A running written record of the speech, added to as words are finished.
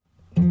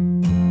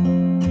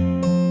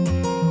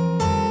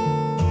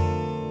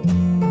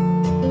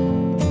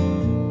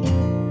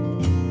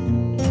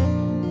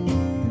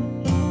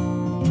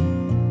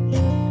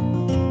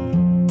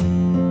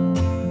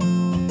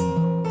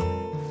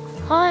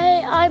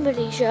I'm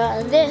Alicia,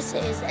 and this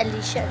is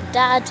Alicia and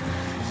Dad.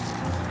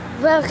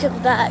 Welcome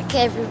back,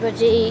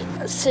 everybody.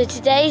 So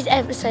today's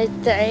episode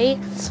 3.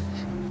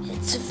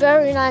 It's a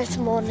very nice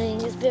morning.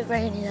 It's a bit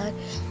rainy though.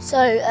 So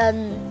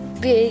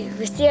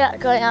we're still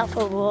going out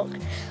for a walk.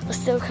 We'll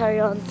still carry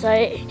on. So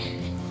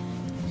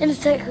in a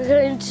sec we're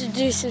going to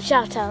do some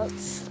shout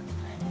outs.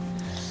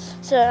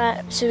 So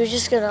we're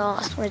just going to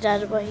ask my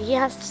dad what he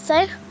has to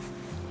say.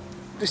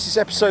 This is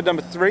episode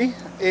number 3.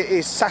 It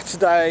is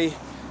Saturday,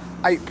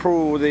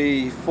 April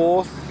the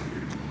 4th,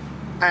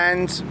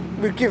 and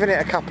we've given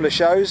it a couple of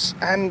shows,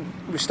 and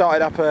we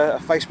started up a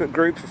Facebook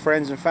group for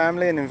friends and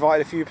family and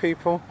invited a few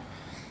people,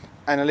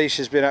 and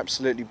Alicia's been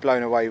absolutely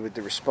blown away with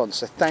the response.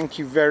 So thank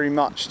you very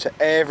much to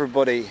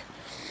everybody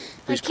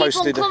who's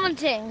posted a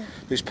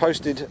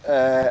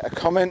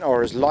comment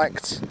or has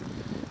liked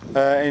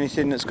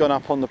anything that's gone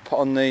up on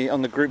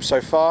the group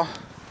so far.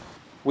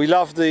 We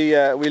love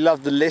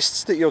the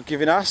lists that you're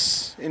giving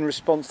us in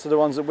response to the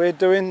ones that we're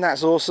doing.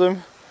 That's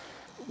awesome.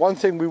 One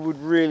thing we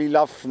would really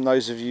love from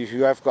those of you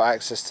who have got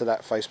access to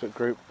that Facebook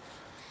group,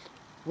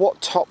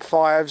 what top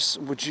 5s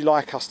would you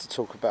like us to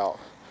talk about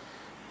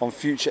on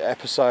future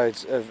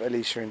episodes of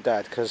Alicia and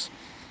Dad? Because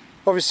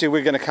obviously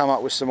we're going to come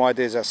up with some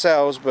ideas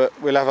ourselves, but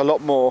we'll have a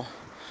lot more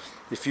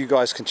if you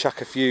guys can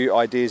chuck a few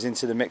ideas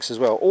into the mix as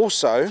well.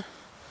 Also,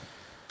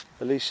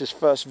 Alicia's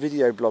first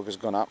video blog has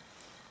gone up,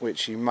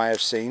 which you may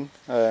have seen.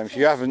 If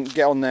you haven't,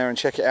 get on there and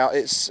check it out.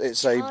 It's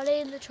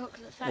Charlie and the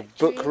Chocolate Factory. A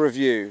book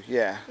review,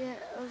 yeah. Yeah,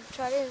 of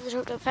Charlie and the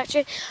Chocolate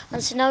Factory.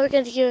 And so now we're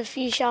going to give a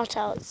few shout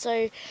outs.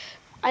 So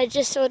I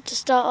just want to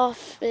start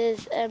off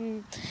with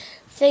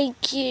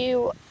thank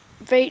you,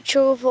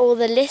 Rachel, for all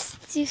the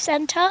lists you've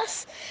sent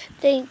us.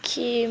 Thank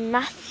you,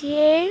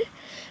 Matthew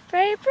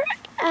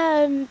Braybrook,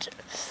 and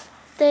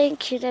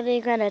thank you, Nanny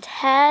and Granddad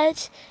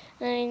Head,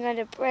 Nanny and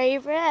Granddad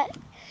Braybrook,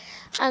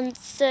 and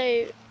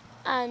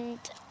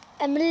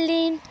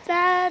Emmeline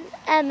Van,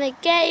 Emma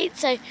Gates.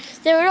 So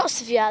there are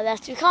lots of you out there,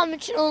 so we can't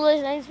mention all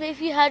those names, but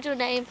if you heard your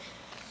name,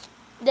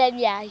 then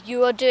yeah,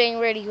 you are doing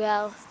really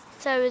well.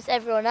 So is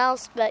everyone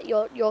else, but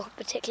you're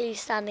particularly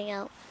standing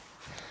out.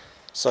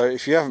 So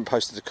if you haven't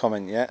posted a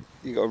comment yet,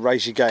 you've got to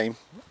raise your game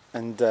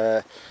and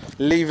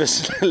leave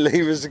us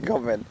a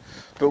comment.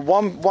 But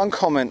one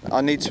comment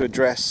I need to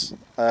address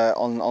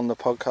on the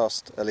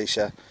podcast,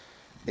 Alicia,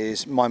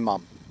 is my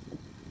mum.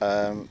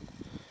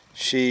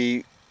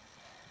 She,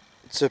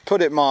 to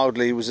put it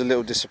mildly, was a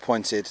little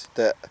disappointed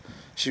that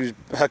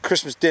her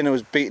Christmas dinner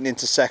was beaten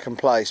into second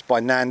place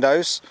by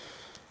Nando's.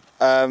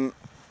 I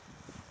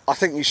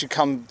think you should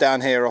come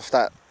down here off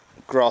that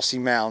grassy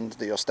mound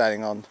that you're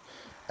standing on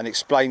and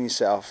explain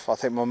yourself. I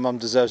think my mum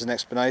deserves an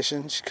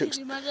explanation.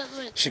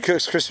 She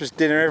cooks Christmas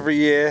dinner every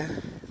year,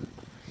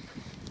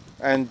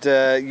 and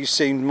you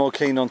seemed more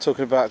keen on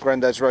talking about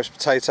Grandad's roast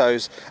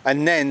potatoes,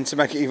 and then to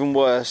make it even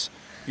worse,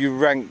 you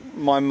rank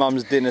my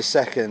mum's dinner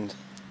second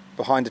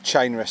behind a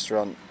chain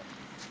restaurant.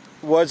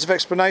 Words of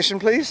explanation,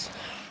 please?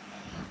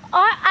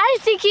 I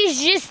think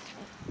it's just,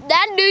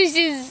 Nando's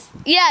is,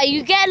 yeah,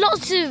 you get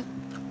lots of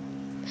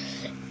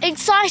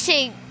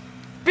exciting,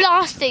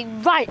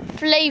 blasting, right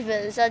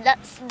flavours, and that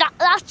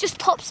just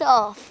tops it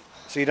off.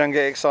 So you don't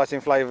get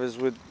exciting flavours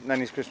with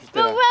Nanny's Christmas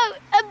dinner? Well,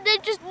 they're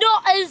just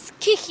not as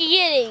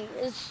kicky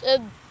as,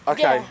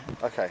 Okay, yeah.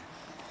 Okay.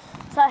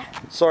 So,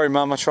 sorry,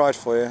 Mum, I tried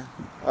for you.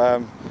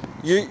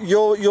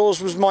 Yours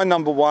was my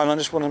number 1. I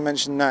just want to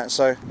mention that.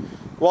 So,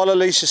 while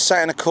Alicia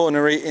sat in a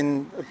corner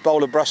eating a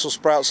bowl of Brussels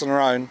sprouts on her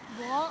own,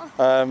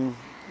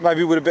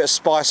 maybe with a bit of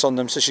spice on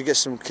them, so she gets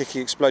some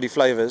kicky, explodey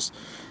flavours,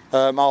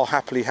 I'll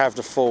happily have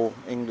the full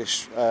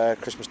English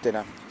Christmas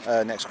dinner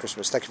next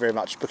Christmas. Thank you very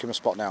much. Booking my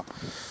spot now.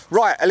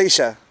 Right,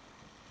 Alicia,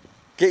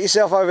 get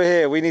yourself over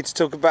here. We need to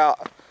talk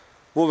about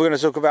what we're going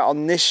to talk about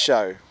on this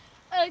show.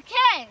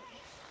 okay.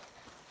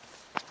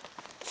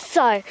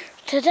 So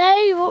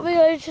today, what we're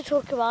going to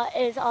talk about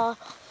is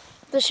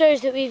the shows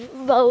that we've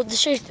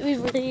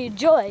really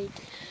enjoyed.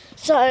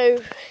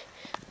 So,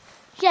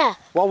 yeah.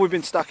 While we've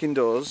been stuck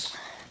indoors,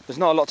 there's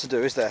not a lot to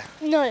do, is there?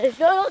 No, there's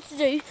not a lot to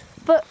do,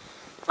 but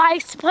I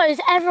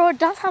suppose everyone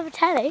does have a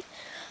telly.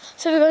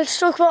 So we're going to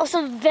talk about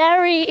some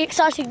very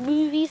exciting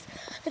movies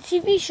and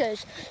TV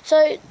shows.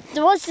 So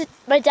the ones that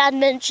my dad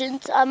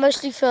mentioned are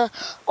mostly for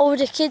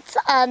older kids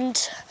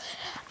and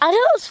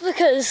adults,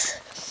 because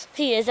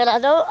he is an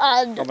adult,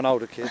 and I'm an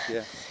older kid,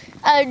 yeah.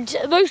 And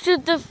most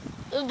of the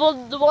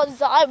ones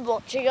that I'm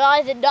watching are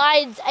either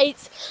 9s,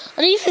 8s,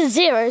 and even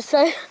 0s.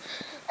 So,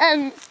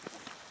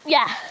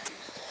 yeah.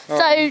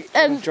 Right,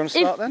 so, do you want to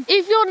start then?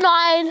 If you're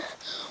 9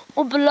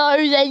 or below,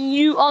 then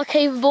you are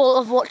capable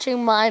of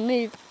watching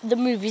the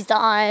movies that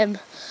I am.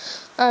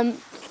 So.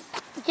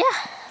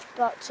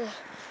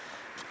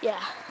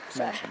 Yes.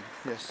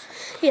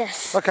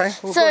 Yes. Okay.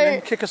 Well, so, go on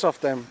then. Kick us off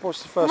then.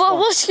 What's the first one?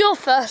 What's your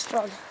first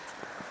one?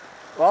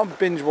 Well, I'm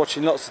binge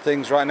watching lots of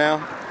things right now.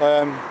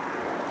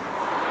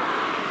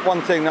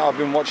 One thing that I've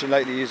been watching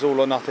lately is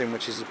All or Nothing,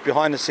 which is a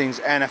behind the scenes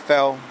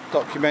NFL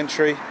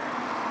documentary.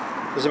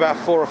 There's about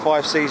 4 or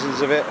 5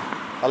 seasons of it.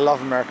 I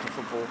love American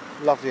football,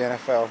 love the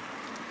NFL.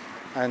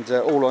 And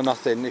All or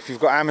Nothing, if you've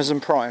got Amazon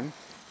Prime,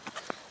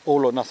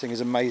 All or Nothing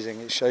is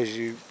amazing. It shows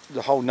you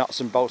the whole nuts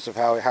and bolts of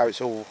how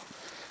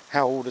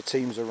all the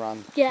teams are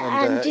run.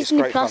 Yeah, and it's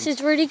Disney great Plus fun.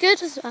 is really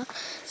good as well.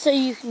 So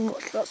you can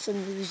watch lots of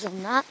movies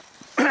on that.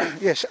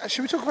 Yeah,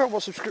 should we talk about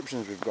what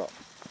subscriptions we've got?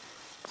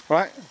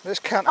 Right, let's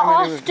count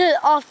how many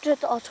After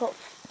our top.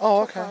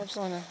 Oh, top okay. fives.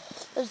 I know.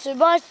 So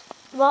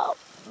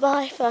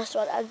my first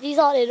one, and these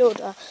aren't in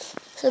order.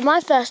 So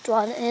my first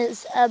one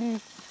is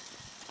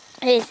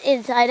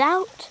Inside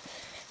Out.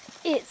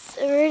 It's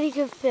a really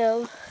good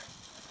film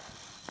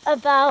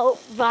about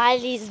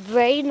Riley's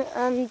brain.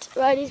 There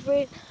are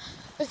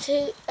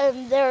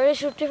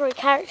little different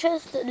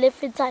characters that live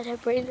inside her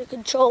brain that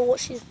control what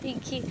she's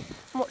thinking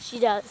and what she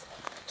does.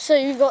 So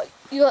you got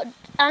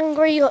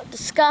angry, you got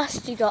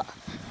disgust, you got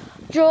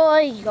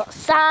joy, you got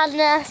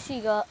sadness,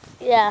 you got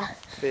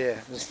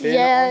Fear. There's fear in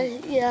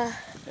that one? yeah.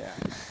 Yeah.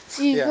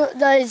 So you got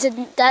those,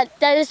 and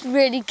that is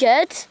really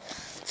good.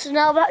 So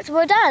now back to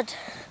my dad.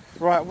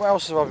 Right, what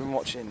else have I been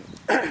watching?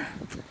 Do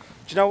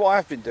you know what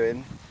I've been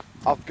doing?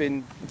 I've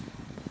been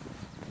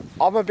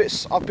a bit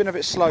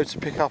slow to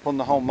pick up on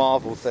the whole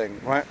Marvel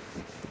thing, right?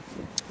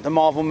 The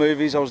Marvel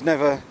movies,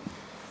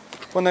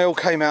 when they all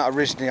came out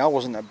originally, I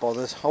wasn't that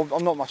bothered.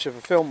 I'm not much of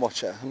a film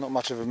watcher. I'm not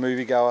much of a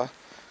movie goer.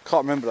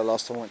 Can't remember the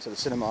last time I went to the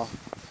cinema.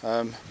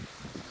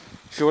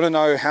 If you want to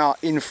know how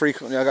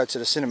infrequently I go to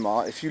the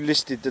cinema, if you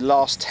listed the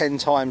last 10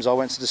 times I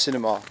went to the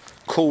cinema,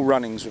 Cool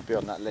Runnings would be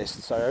on that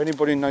list. So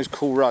anybody who knows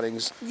Cool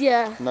Runnings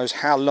knows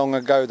how long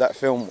ago that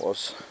film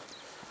was.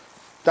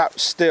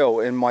 That's still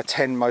in my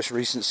 10 most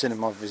recent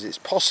cinema visits,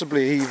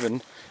 possibly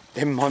even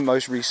in my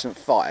most recent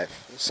 5.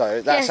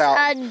 So that's how.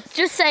 And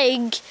just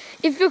saying,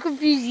 if you're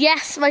confused,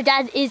 yes, my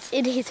dad is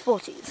in his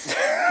 40s.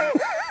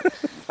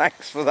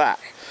 Thanks for that.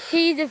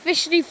 He's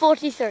officially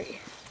 43.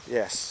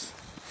 Yes.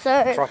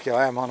 So. Crikey,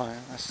 I am, aren't I?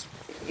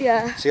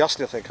 Yeah. See, I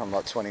still think I'm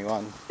like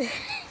 21.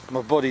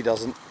 My body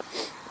doesn't.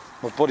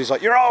 My body's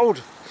like, you're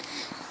old.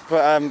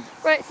 But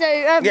right. So.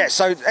 Yeah.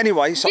 So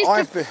anyway, so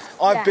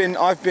I've been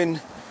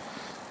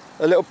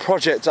a little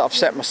project that I've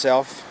set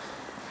myself.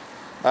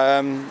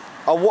 I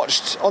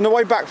watched on the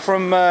way back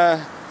from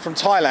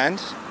Thailand,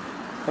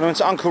 when I went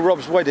to Uncle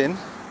Rob's wedding.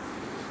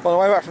 On the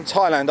way back from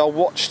Thailand, I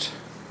watched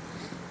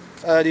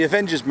the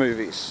Avengers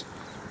movies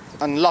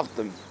and loved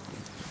them.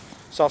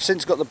 So I've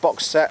since got the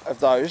box set of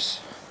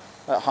those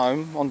at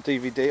home on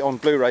DVD, on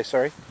Blu-ray,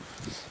 sorry.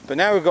 But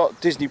now we've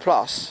got Disney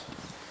Plus.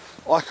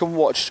 I can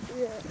watch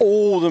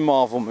all the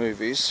Marvel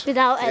movies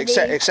without any,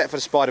 except for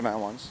the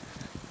Spider-Man ones.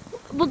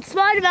 Well, the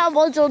Spider-Man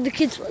ones are the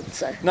kids' ones,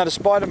 so. No, the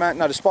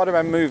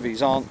Spider-Man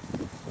movies aren't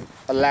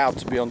allowed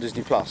to be on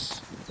Disney Plus.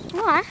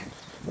 Why?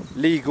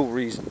 Legal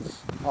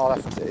reasons.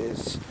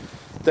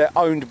 They're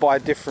owned by a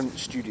different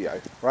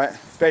studio, right?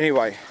 But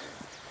anyway,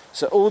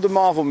 so all the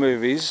Marvel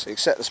movies,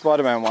 except the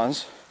Spider-Man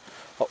ones,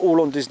 are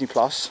all on Disney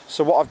Plus.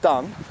 So what I've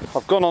done,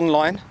 I've gone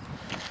online,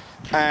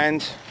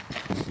 and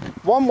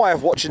one way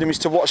of watching them is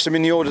to watch them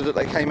in the order that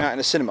they came out in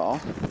the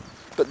cinema.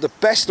 But the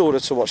best order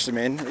to watch them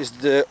in is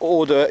the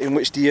order in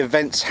which the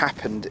events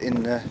happened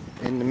in the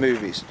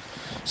movies.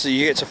 So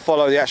you get to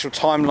follow the actual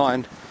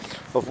timeline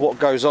of what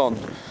goes on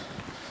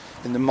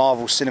in the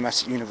Marvel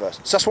Cinematic Universe.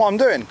 So that's what I'm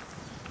doing.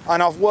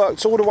 And I've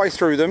worked all the way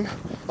through them.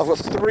 I've got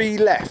 3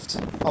 left.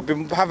 I've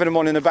been having them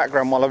on in the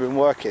background while I've been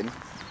working.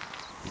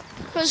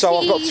 So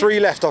I've got 3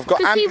 left. I've got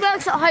he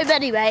works at home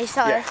anyway,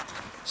 so. Yeah.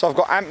 So I've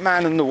got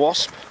Ant-Man and the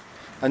Wasp,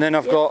 and then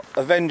I've got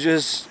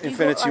Avengers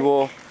Infinity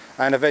War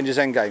and Avengers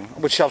Endgame,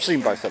 which I've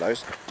seen both of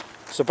those.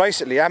 So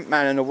basically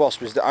Ant-Man and the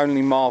Wasp is the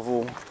only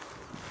Marvel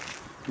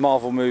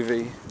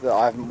movie that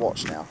I haven't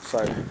watched now.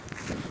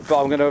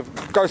 But I'm going to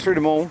go through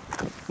them all.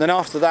 Then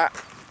after that,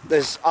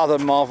 there's other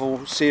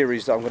Marvel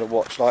series that I'm going to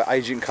watch, like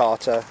Agent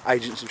Carter,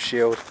 Agents of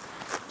S.H.I.E.L.D.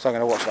 So I'm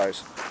going to watch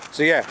those.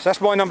 So yeah, so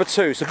that's my number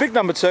 2. It's a big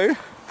number 2,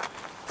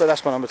 but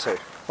that's my number 2.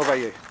 What about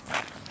you?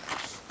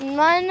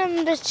 My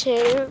number 2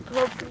 would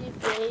probably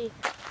be,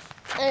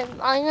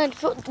 I'm going to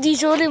put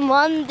these all in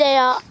one. They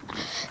are,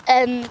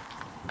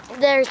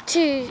 there are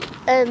 2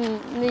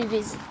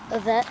 movies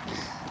of it.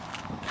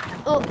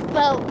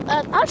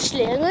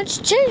 Actually, I'm going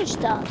to change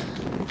that.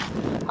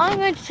 I'm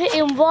going to put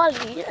in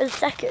WALL-E as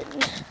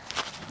second.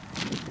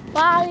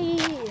 WALL-E.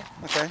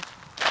 Okay.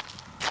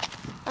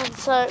 And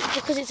so,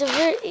 because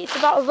it's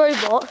about a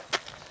robot,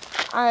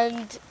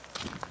 and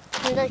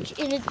you're like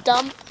in a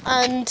dump,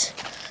 and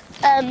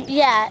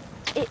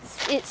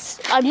it's.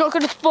 I'm not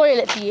going to spoil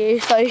it for you,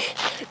 so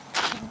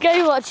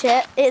go watch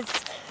it.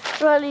 It's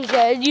really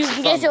good. You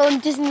can get it on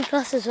Disney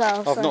Plus as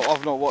well.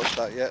 I've not watched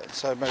that yet,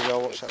 so maybe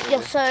I'll watch that.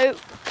 Yeah. So,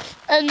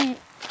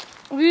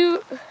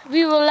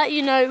 we will let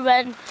you know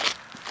when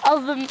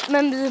other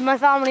members of my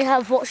family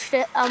have watched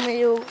it, and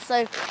we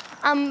also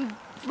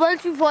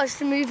once we've watched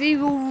the movie,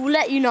 we'll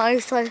let you know,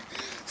 so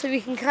we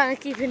can kind of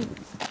keep in,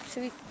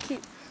 so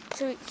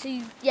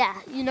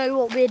you know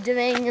what we're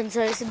doing, and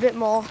so it's a bit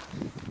more.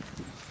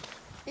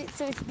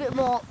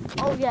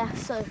 Oh yeah,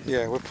 so.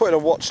 Yeah, we're putting a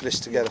watch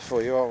list together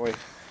for you, aren't we?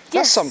 That's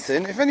Yes.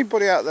 something. If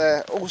anybody out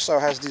there also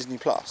has Disney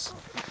Plus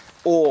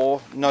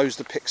or knows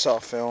the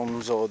Pixar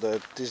films or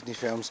the Disney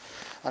films,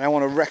 and I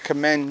want to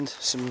recommend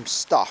some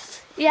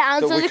stuff. Yeah,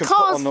 and that so we the can Cars,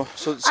 put on the,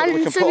 so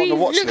we can put on we the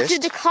watch looked list.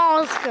 at the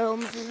Cars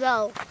films as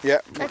well. Yeah,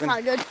 They're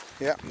quite good.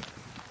 Yeah.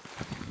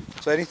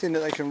 So anything that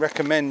they can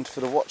recommend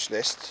for the watch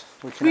list,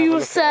 we can We have a will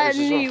look at those as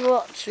certainly well.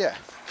 watch. Yeah,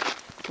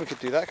 we could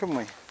do that, couldn't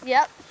we?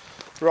 Yep.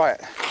 Right.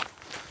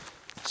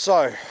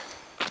 So,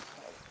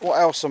 what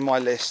else on my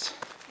list?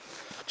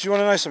 Do you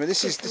want to know something?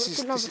 This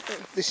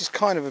is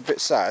kind of a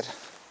bit sad.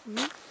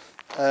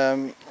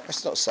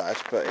 It's not sad,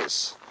 but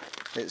it's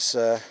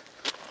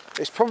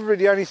probably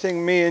the only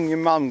thing me and your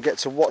mum get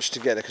to watch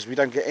together, because we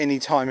don't get any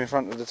time in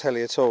front of the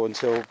telly at all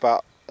until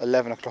about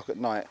 11 o'clock at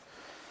night.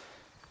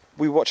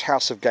 We watch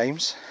House of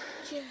Games.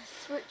 Yes,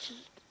 Richard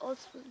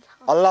Osman.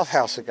 I love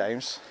House of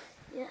Games.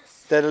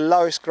 Yes. They're the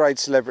lowest grade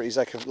celebrities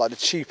they could, like the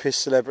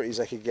cheapest celebrities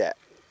they could get.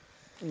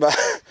 But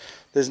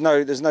there's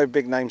no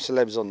big name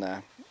celebs on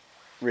there,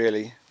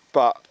 really.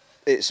 But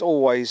it's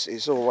always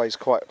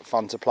quite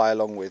fun to play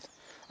along with.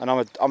 And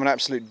I'm an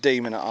absolute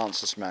demon at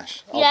Answer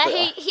Smash. Yeah,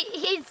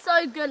 he's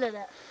so good at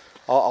it.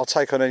 I'll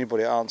take on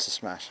anybody at Answer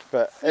Smash.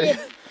 But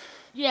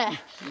Yeah.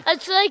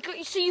 And so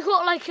you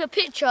got like a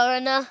picture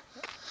and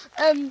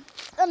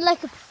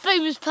like a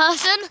famous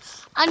person,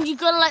 and you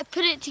gotta like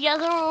put it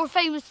together, or a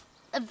famous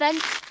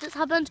event that's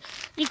happened.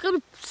 You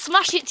gotta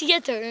smash it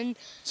together, and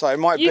so it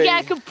might you be.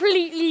 get a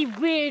completely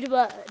weird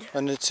word.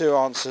 And the two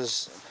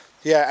answers.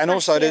 Yeah, and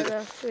also and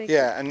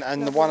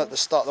the one at the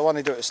start, the one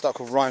they do at the start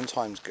called Rhyme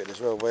Time's good as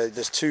well, where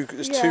there's two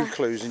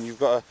clues and you've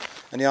got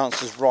and the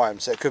answers rhyme.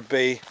 So it could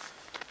be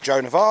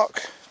Joan of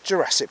Arc,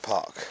 Jurassic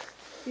Park,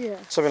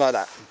 something like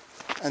that.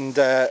 And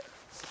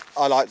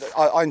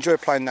I enjoy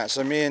playing that.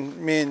 So me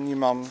and your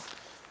mum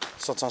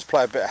sometimes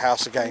play a bit of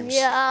House of Games.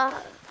 Yeah.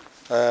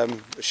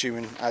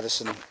 Assuming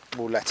Addison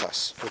will let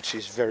us, which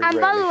is very And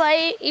rarely. by the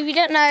way, if you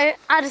don't know,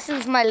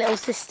 Addison's my little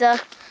sister.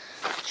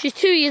 She's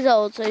 2 years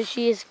old, so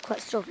she is quite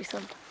stroppy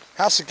sometimes.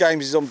 House of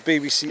Games is on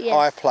BBC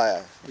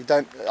iPlayer.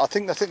 I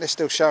think they're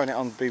still showing it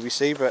on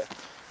BBC, but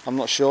I'm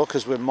not sure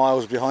because we're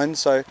miles behind.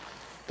 So,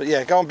 but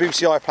yeah, go on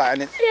BBC iPlayer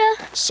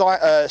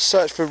and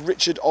search for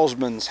Richard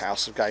Osman's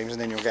House of Games,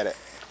 and then you'll get it.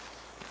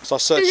 So I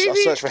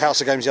searched for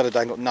House of Games the other day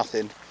and got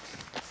nothing.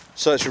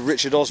 Search for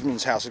Richard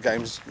Osman's House of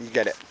Games, you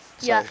get it.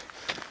 So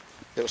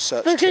it'll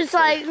search. Because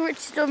like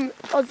Richard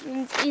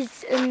Osman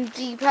is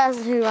the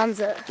person who runs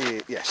it.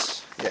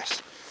 Yes.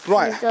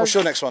 Right, what's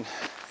your next one?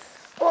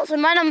 What's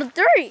my number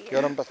 3?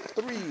 Your number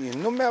 3,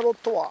 numero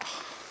 3.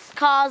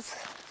 Cars.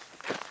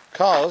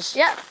 Cars?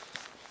 Yep.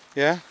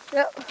 Yeah?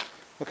 Yep.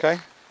 Okay.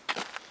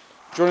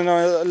 Do you want to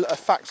know a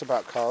fact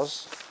about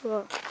cars?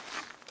 What?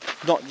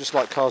 Not just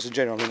like cars in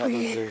general, I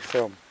mean like the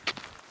film.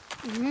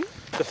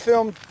 The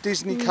film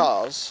Disney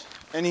Cars,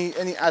 any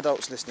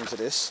adults listening to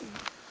this,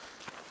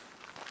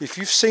 if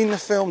you've seen the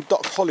film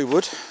Doc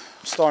Hollywood,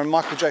 starring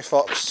Michael J.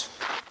 Fox,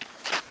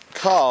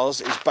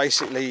 Cars is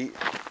basically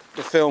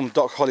the film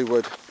Doc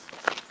Hollywood,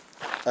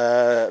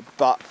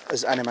 but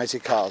as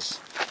animated cars.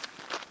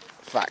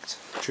 Fact.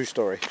 True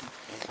story.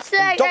 So,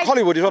 Doc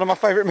Hollywood is one of my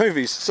favourite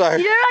movies. So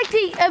you know, like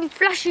the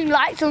flashing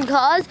lights on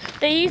cars,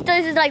 they use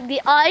those as like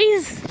the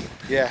eyes.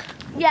 yeah.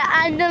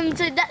 Yeah, and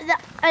so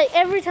that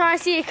every time I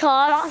see a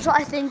car, that's what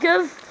I think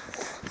of.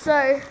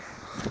 So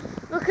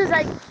because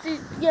like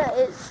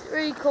it's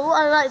really cool.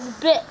 I like the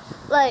bit,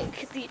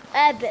 like the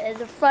air bit at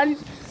the front.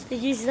 They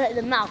use like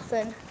the mouth,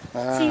 and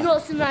so you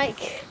got some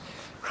like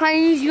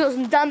cranes, you got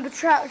some dumper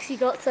trucks, you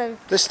got some.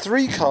 There's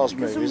 3 Cars some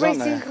movies, aren't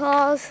racing there?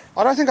 cars.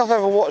 I don't think I've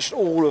ever watched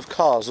all of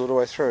Cars all the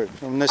way through.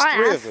 And there's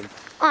 3 of them.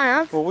 I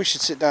have. Well, we should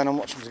sit down and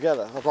watch them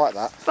together. I'd like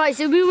that. Right,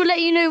 so we will let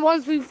you know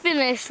once we've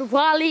finished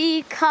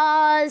WALL-E,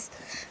 Cars,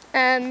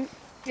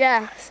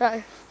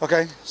 so.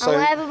 Okay, And so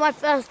whatever my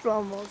first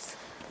one was.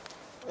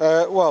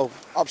 well,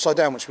 Upside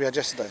Down, which we had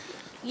yesterday.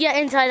 Yeah,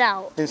 Inside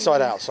Out.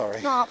 Inside Out,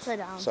 sorry. Not Upside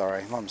Down.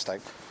 Sorry, my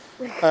mistake.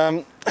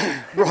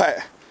 Right,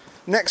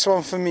 next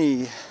one for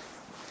me.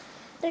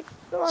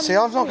 See,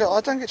 I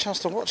don't get a chance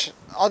to watch,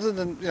 other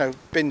than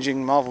binging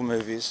Marvel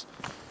movies.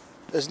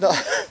 There's not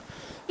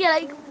Yeah,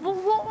 like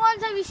what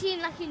ones have you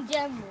seen like in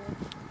general?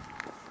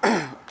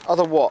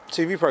 other what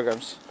TV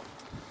programs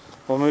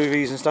or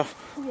movies and stuff.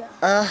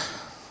 Yeah.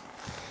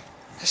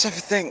 Let's have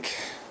a think.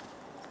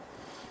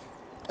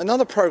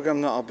 Another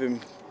program that I've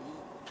been.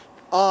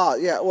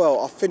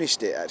 I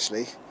finished it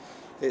actually.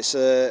 It's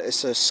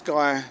a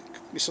Sky.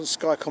 It's on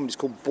Sky Comedy. It's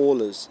called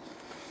Ballers.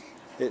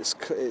 It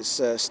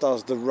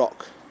stars The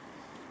Rock,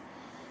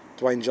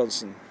 Dwayne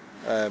Johnson,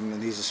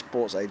 and he's a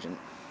sports agent.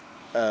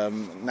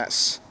 And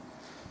that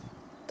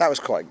was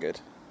quite good.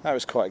 So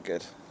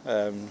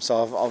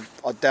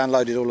I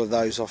downloaded all of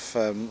those off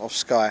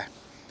Sky,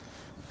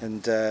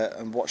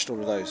 and watched all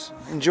of those.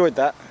 Enjoyed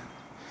that.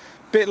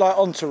 Bit like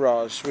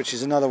Entourage, which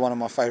is another one of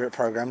my favourite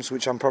programmes,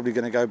 which I'm probably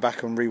going to go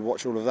back and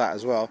re-watch all of that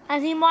as well.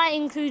 And he might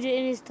include it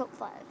in his top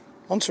 5.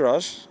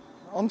 Entourage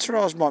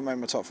might make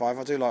my top 5.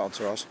 I do like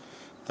Entourage.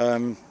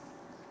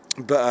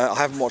 But I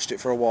haven't watched it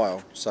for a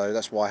while, so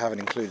that's why I haven't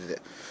included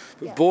it.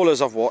 But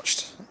Ballers I've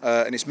watched,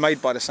 and it's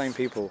made by the same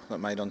people that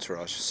made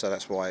Entourage, so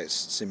that's why it's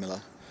similar.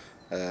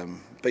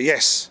 But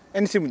yes,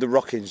 anything with the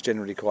rocking is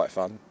generally quite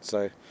fun.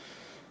 So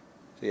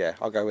yeah,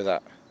 I'll go with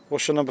that.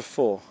 What's your number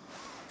 4?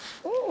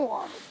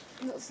 Oh,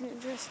 that's an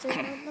interesting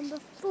one. Number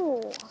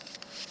 4.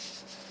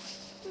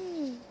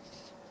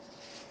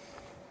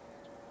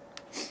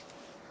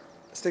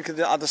 Let's think of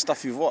the other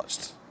stuff you've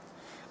watched.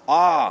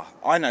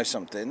 I know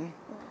something.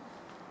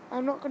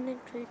 I'm not going to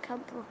include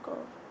Camp Rock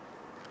or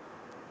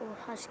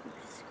High School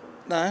Musical.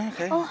 No,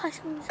 okay. Oh, High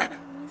School Musical.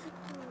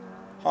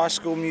 High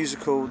School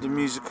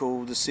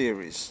Musical, the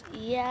series.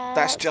 Yeah.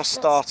 That's just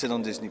started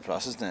on Disney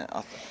Plus, isn't it?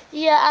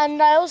 Yeah,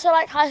 and I also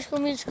like High School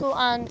Musical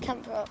and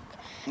Camp Rock.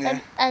 Yeah.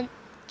 And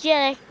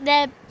yeah,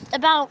 they're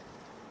about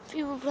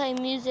people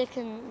playing music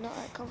and not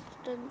that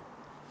confident.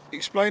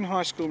 Explain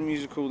High School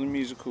Musical,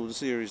 the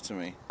series to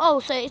me.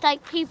 Oh, so it's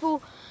like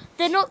people,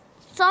 they're not,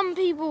 some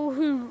people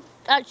who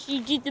actually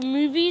did the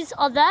movies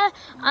are there,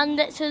 and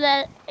it's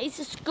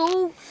a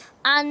school,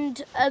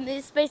 and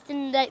it's based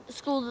in the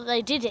school that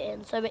they did it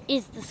in, so it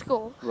is the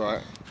school.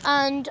 Right.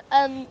 And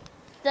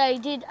they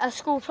did a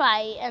school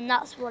play, and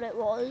that's what it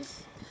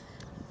was.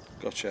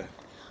 Gotcha.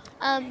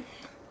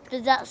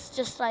 But that's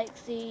just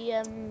like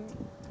the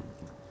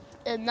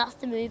that's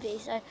the movie.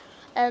 So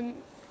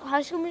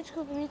High School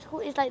Musical, the musical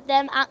is like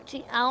them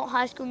acting out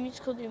High School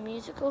Musical, the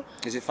musical.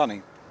 Is it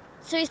funny?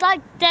 So it's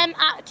like them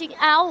acting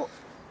out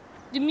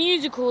the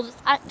musical that's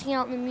acting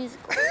out the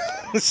musical.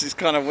 This is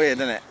kind of weird,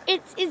 isn't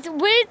it? It's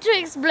weird to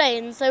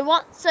explain. So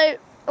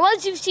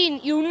once you've seen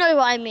it, you'll know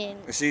what I mean.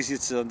 It's easier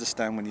to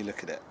understand when you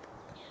look at it.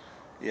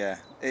 Yeah,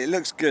 it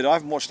looks good. I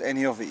haven't watched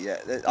any of it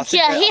yet. He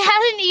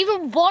hasn't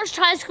even watched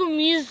High School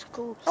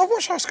Musical. I've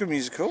watched High School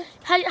Musical.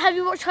 Have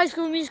you watched High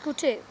School Musical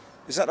too?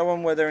 Is that the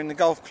one where they're in the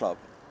golf club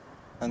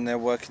and they're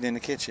working in the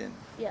kitchen?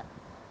 Yeah.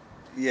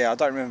 Yeah, I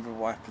don't remember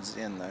what happens at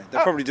the end though. They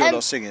probably do a lot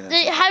of singing.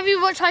 Have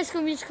you watched High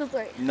School Musical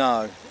 3?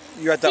 No.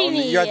 You had that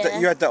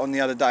you had that on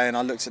the other day, and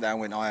I looked at that and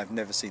went, I have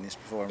never seen this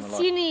before in my life.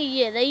 Senior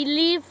year, they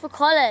leave for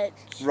college.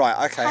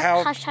 Right, okay.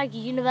 Hashtag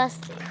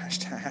university.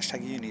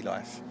 Hashtag uni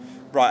life.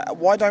 Right,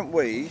 why don't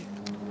we,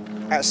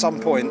 at some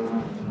point,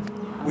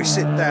 we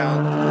sit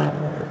down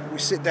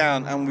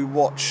and we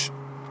watch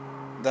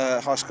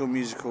the High School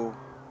Musical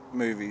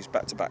movies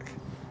back to back.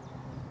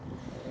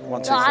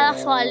 1, 2, 3.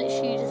 That's what I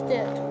literally just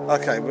did.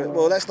 Okay,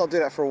 well, let's not do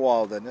that for a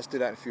while then. Let's do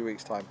that in a few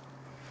weeks' time.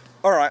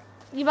 All right.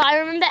 Yeah, but I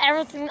remember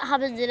everything that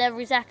happens in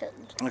every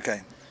second.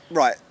 Okay,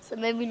 right. So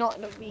maybe not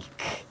in a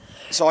week.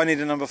 So I need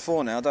a number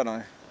 4 now, don't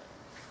I?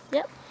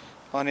 Yep.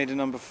 I need a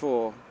number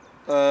 4.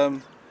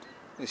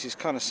 This is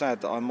kind of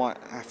sad that I might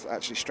have to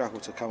actually struggle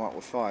to come up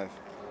with 5.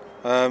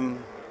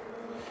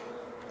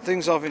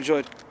 Things I've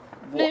enjoyed.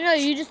 No,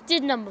 you just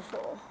did number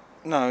 4.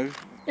 No.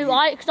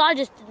 Because I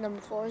just did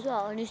number 4 as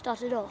well, and you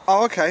started off.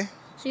 Oh, okay.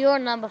 So you're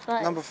on number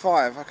 5. Number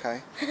 5,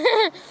 okay.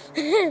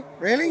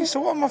 Really? So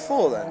what am I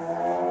 4 then?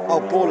 Oh,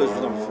 Ballers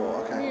was number 4,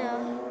 okay.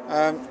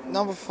 Yeah.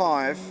 Number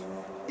 5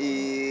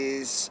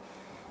 is...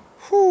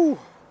 Whew.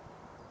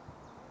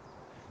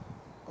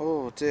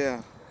 Oh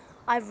dear.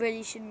 I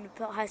really shouldn't have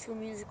put High School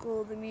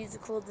Musical,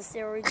 the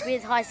series,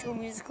 with High School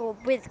Musical,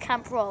 with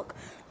Camp Rock,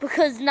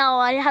 because now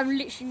I have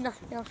literally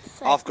nothing else to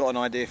say. I've got an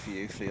idea for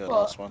you for your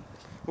last one.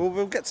 Well,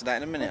 we'll get to that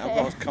in a minute. Okay. I've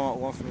got to come up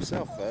with one for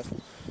myself first.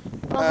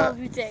 What have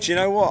you think? Do you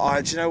know what I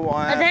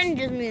have?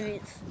 Avengers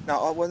movies.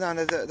 No,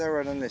 they're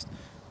on the list.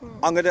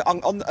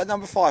 At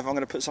number 5, I'm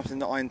gonna put something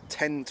that I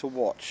intend to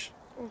watch.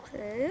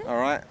 Okay. All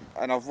right,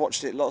 and I've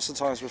watched it lots of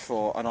times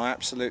before, and I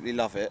absolutely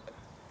love it.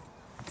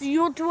 So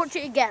you want to watch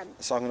it again?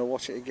 So I'm gonna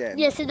watch it again.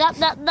 Yeah. So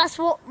that's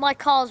what my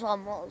Cars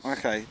one was.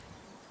 Okay,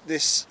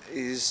 this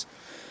is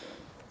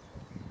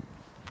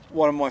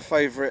one of my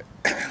favourite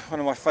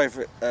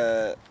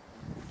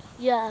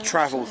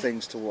travel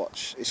things to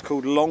watch. It's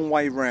called Long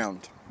Way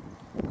Round.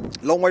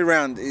 Long Way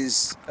Round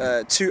is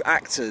 2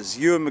 actors,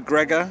 Ewan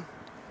McGregor,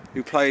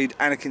 who played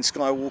Anakin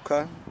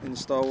Skywalker in the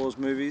Star Wars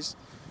movies,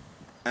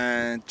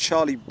 and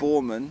Charlie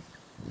Boorman,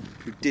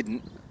 who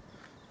didn't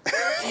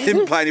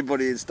play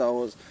anybody in Star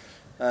Wars.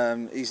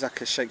 He's like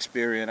a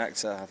Shakespearean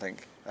actor, I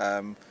think.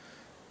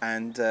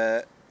 And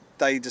they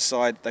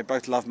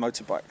both love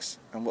motorbikes,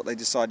 and what they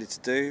decided to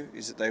do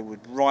is that they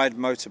would ride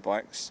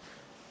motorbikes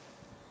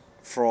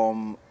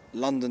from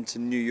London to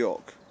New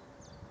York,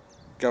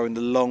 going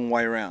the long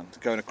way around,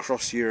 going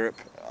across Europe,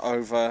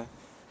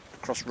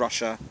 across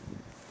Russia,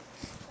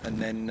 and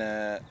then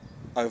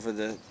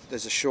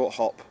there's a short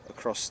hop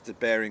across the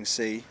Bering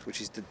Sea,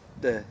 which is the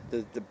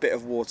bit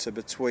of water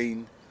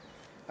between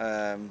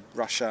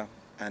Russia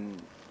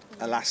and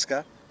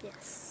Alaska.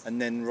 Yes.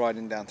 And then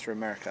riding down through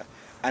America.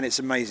 And it's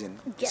amazing.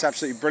 Yes. It's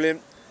absolutely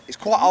brilliant. It's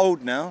quite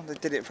old now. They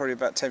did it probably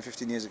about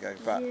 10-15 years ago,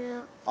 but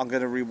yeah. I'm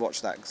going to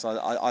rewatch that because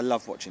I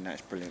love watching that.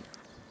 It's brilliant.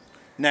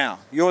 Now,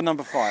 your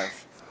number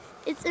 5.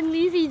 It's a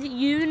movie that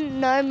you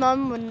know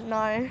Mum wouldn't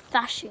know.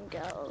 Fashion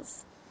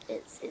Girls.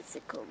 It's a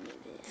cool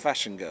movie.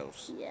 Fashion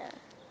Girls. Yeah.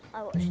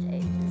 I watched it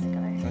ages ago.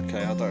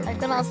 Okay, I don't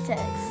Like when I was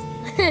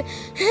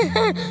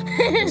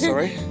 6.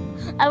 Sorry?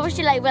 I watched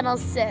it like when I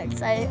was 6.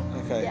 Okay.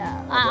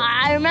 Yeah.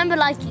 I remember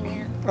liking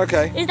it.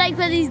 Okay. It's like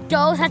where these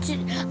girls had to,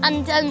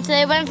 and so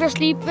they went for a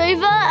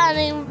sleepover,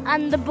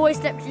 and the boys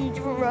slept in a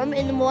different room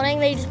in the morning.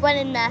 They just went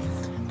in there,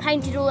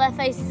 painted all their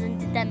faces, and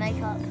did their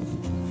makeup. It's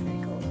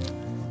really cool.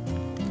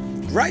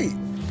 Great.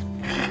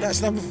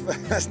 That's number So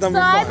 5.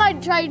 I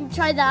might try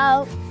that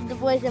out with the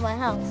boys in my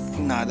house.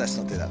 No, let's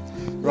not do that.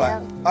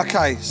 Right.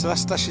 Okay, so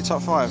that's your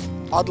top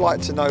 5. I'd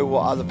like to know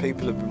what other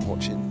people have been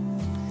watching.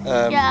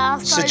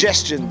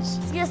 Suggestions.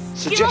 Yes,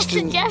 give us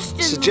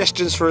suggestions.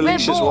 Suggestions for We're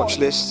Alicia's bored. watch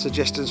list.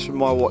 Suggestions for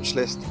my watch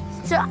list.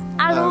 So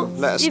adults,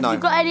 let us if know.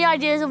 you've got any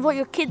ideas of what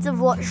your kids have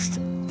watched,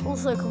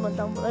 also comment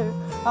down below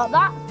about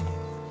that.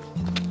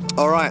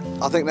 All right.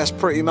 I think that's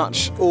pretty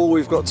much all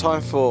we've got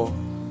time for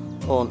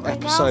on Right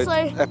now, so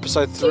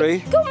episode 3.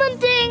 Keep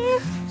commenting.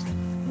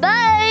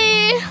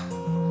 Bye.